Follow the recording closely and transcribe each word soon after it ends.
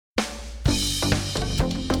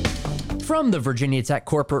From the Virginia Tech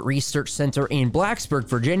Corporate Research Center in Blacksburg,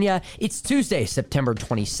 Virginia, it's Tuesday, September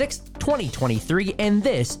 26th, 2023, and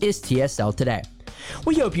this is TSL Today.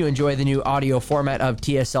 We hope you enjoy the new audio format of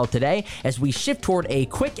TSL Today as we shift toward a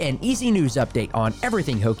quick and easy news update on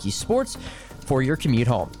everything Hokies sports for your commute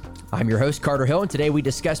home. I'm your host, Carter Hill, and today we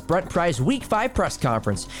discuss Brent Pry's Week 5 press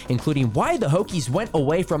conference, including why the Hokies went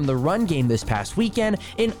away from the run game this past weekend,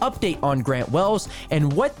 an update on Grant Wells,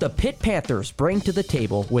 and what the Pitt Panthers bring to the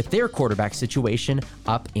table with their quarterback situation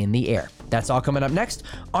up in the air. That's all coming up next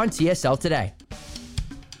on TSL Today.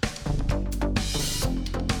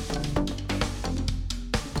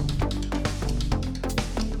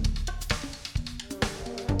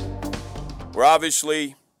 We're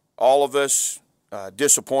obviously, all of us,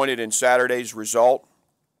 disappointed in Saturday's result.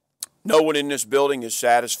 No one in this building is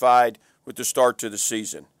satisfied with the start to the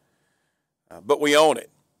season. But we own it,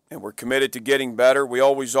 and we're committed to getting better. We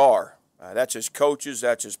always are. That's as coaches,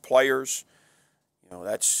 that's as players.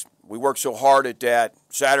 We work so hard at that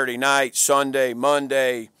Saturday night, Sunday,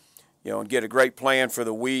 Monday, and get a great plan for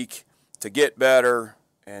the week to get better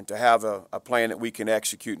and to have a plan that we can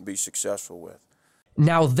execute and be successful with.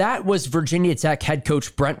 Now, that was Virginia Tech head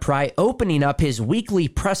coach Brent Pry opening up his weekly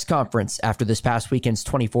press conference after this past weekend's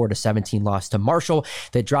 24-17 loss to Marshall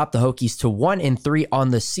that dropped the Hokies to 1-3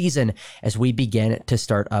 on the season as we begin to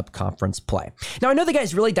start up conference play. Now, I know the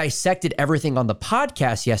guys really dissected everything on the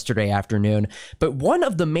podcast yesterday afternoon, but one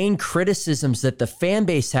of the main criticisms that the fan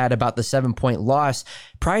base had about the 7-point loss,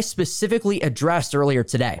 Pry specifically addressed earlier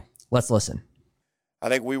today. Let's listen.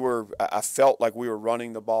 I felt like we were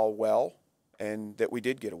running the ball well, and that we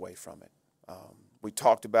did get away from it. We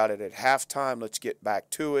talked about it at halftime. Let's get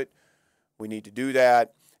back to it. We need to do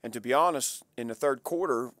that. And to be honest, in the third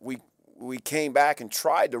quarter, we came back and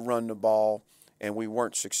tried to run the ball, and we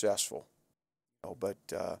weren't successful. But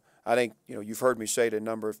I think, you've heard me say it a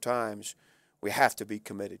number of times, we have to be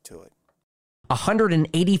committed to it.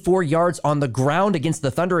 184 yards on the ground against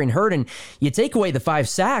the Thundering Herd, and you take away the 5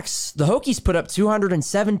 sacks, the Hokies put up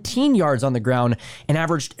 217 yards on the ground and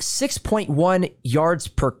averaged 6.1 yards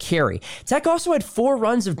per carry. Tech also had 4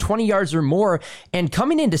 runs of 20 yards or more, and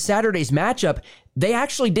coming into Saturday's matchup, they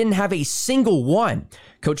actually didn't have a single one.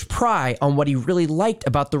 Coach Pry on what he really liked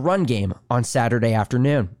about the run game on Saturday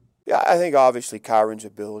afternoon. Yeah, I think obviously Kyron's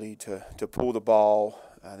ability to pull the ball,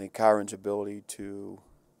 I think Kyron's ability to,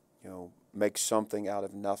 make something out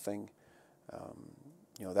of nothing.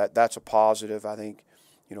 That's a positive. I think,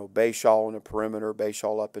 Bayshaw on the perimeter,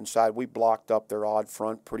 Bayshaw up inside. We blocked up their odd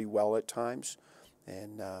front pretty well at times,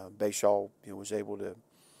 and Bayshaw was able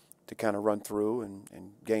to kind of run through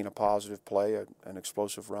and gain a positive play, an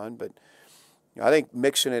explosive run. But I think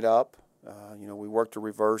mixing it up, we worked a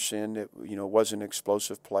reverse in. It wasn't an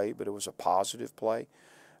explosive play, but it was a positive play.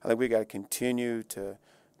 I think we got to continue to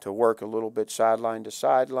work a little bit sideline to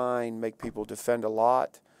sideline, make people defend a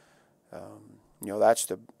lot.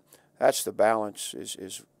 That's the balance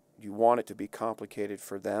is you want it to be complicated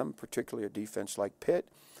for them, particularly a defense like Pitt,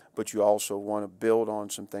 but you also want to build on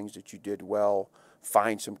some things that you did well,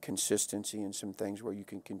 find some consistency in some things where you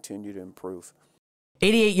can continue to improve.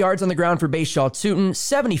 88 yards on the ground for Bayshaw Tootin,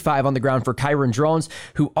 75 on the ground for Kyron Drones,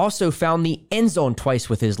 who also found the end zone twice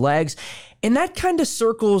with his legs. And that kind of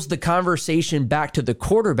circles the conversation back to the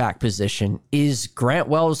quarterback position. Is Grant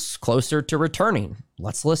Wells closer to returning?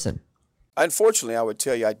 Let's listen. Unfortunately, I would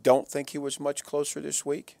tell you I don't think he was much closer this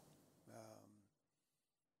week.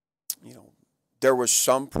 There was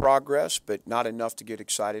some progress, but not enough to get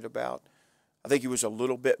excited about. I think he was a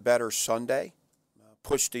little bit better Sunday.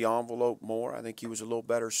 Pushed the envelope more. I think he was a little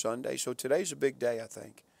better Sunday. So today's a big day, I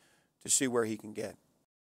think, to see where he can get.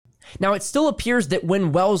 Now, it still appears that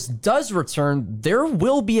when Wells does return, there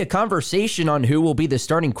will be a conversation on who will be the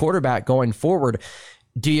starting quarterback going forward.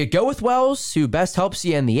 Do you go with Wells, who best helps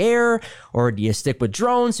you in the air, or do you stick with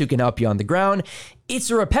Drones, who can help you on the ground? It's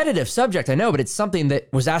a repetitive subject, I know, but it's something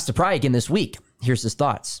that was asked to Pry again this week. Here's his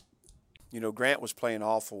thoughts. Grant was playing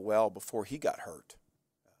awful well before he got hurt.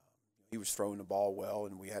 He was throwing the ball well,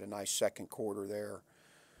 and we had a nice second quarter there.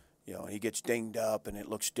 He gets dinged up, and it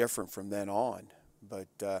looks different from then on. But,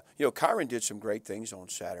 Kyron did some great things on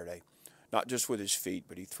Saturday, not just with his feet,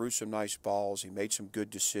 but he threw some nice balls. He made some good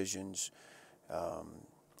decisions.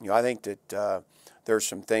 I think that there's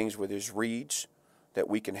some things with his reads that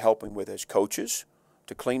we can help him with as coaches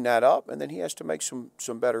to clean that up, and then he has to make some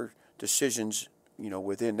better decisions,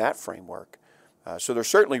 within that framework. So there's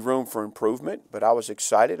certainly room for improvement, but I was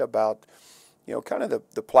excited about, kind of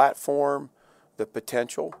the platform, the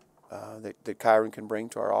potential that Kyron can bring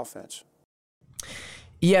to our offense.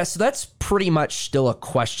 Yeah, so that's pretty much still a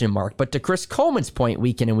question mark. But to Chris Coleman's point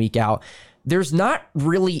week in and week out, there's not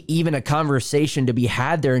really even a conversation to be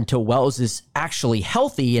had there until Wells is actually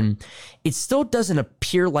healthy, and it still doesn't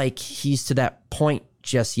appear like he's to that point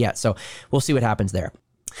just yet. So we'll see what happens there.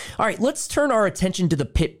 All right, let's turn our attention to the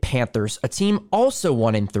Pitt Panthers, a team also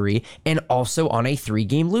 1-3 and also on a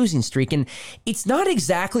 3-game losing streak. And it's not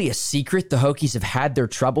exactly a secret the Hokies have had their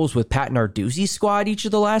troubles with Pat Narduzzi's squad each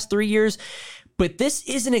of the last 3 years, but this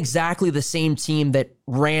isn't exactly the same team that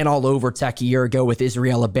ran all over Tech a year ago with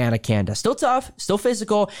Israel Abanikanda. Still tough, still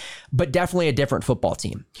physical, but definitely a different football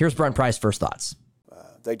team. Here's Brent Pry's first thoughts.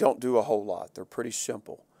 They don't do a whole lot. They're pretty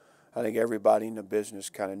simple. I think everybody in the business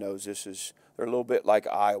kind of knows they're a little bit like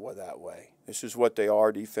Iowa that way. This is what they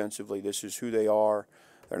are defensively. This is who they are.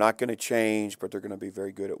 They're not going to change, but they're going to be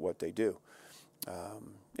very good at what they do.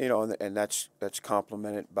 And that's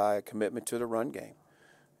complemented by a commitment to the run game,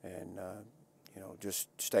 and just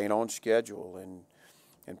staying on schedule and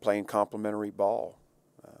playing complementary ball.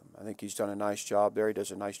 I think he's done a nice job there. He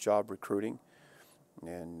does a nice job recruiting,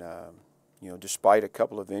 and despite a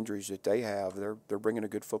couple of injuries that they have, they're bringing a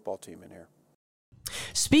good football team in here.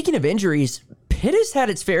 Speaking of injuries, Pitt has had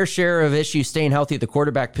its fair share of issues staying healthy at the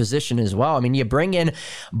quarterback position as well. I mean, you bring in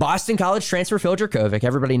Boston College transfer Phil Jurkovec.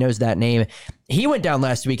 Everybody knows that name. He went down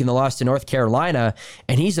last week in the loss to North Carolina,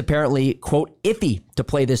 and he's apparently, quote, iffy to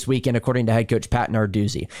play this weekend, according to head coach Pat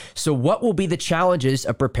Narduzzi. So what will be the challenges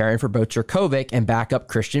of preparing for both Jurkovec and backup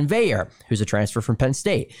Christian Veilleux, who's a transfer from Penn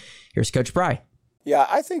State? Here's Coach Pry. Yeah,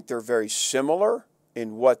 I think they're very similar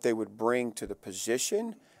in what they would bring to the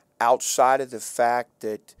position, outside of the fact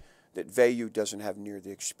that Veilleux doesn't have near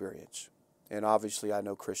the experience. And obviously I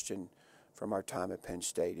know Christian from our time at Penn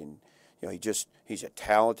State, and he's a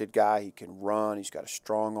talented guy. He can run. He's got a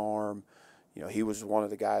strong arm. He was one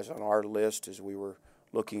of the guys on our list as we were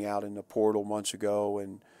looking out in the portal months ago,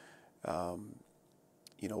 and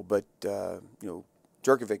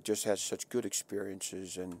Jurkovec just has such good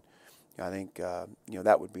experiences, and I think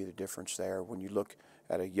that would be the difference there when you look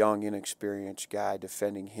at a young, inexperienced guy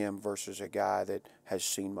defending him versus a guy that has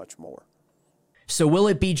seen much more. So will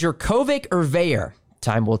it be Jurkovec or Veilleux?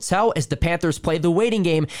 Time will tell as the Panthers play the waiting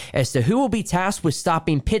game as to who will be tasked with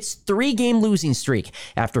stopping Pitt's 3-game losing streak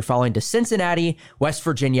after falling to Cincinnati, West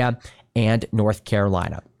Virginia, and North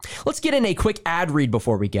Carolina. Let's get in a quick ad read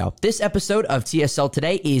before we go. This episode of TSL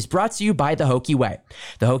Today is brought to you by The Hokie Way.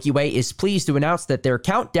 The Hokie Way is pleased to announce that their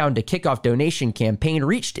Countdown to Kickoff donation campaign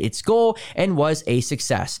reached its goal and was a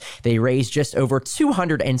success. They raised just over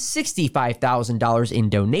 $265,000 in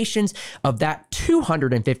donations. Of that,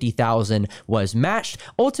 $250,000 was matched,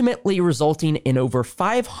 ultimately resulting in over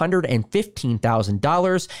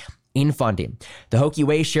 $515,000 in funding. The Hokie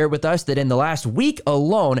Way shared with us that in the last week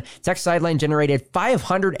alone, Tech Sideline generated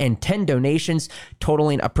 510 donations,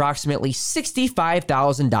 totaling approximately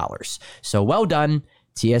 $65,000. So well done,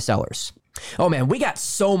 TSLers. Oh man, we got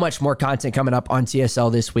so much more content coming up on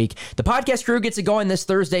TSL this week. The podcast crew gets it going this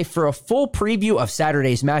Thursday for a full preview of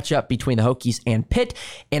Saturday's matchup between the Hokies and Pitt.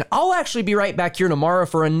 And I'll actually be right back here tomorrow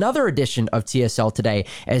for another edition of TSL Today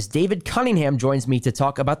as David Cunningham joins me to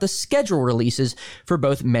talk about the schedule releases for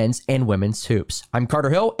both men's and women's hoops. I'm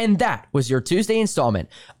Carter Hill, and that was your Tuesday installment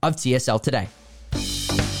of TSL Today.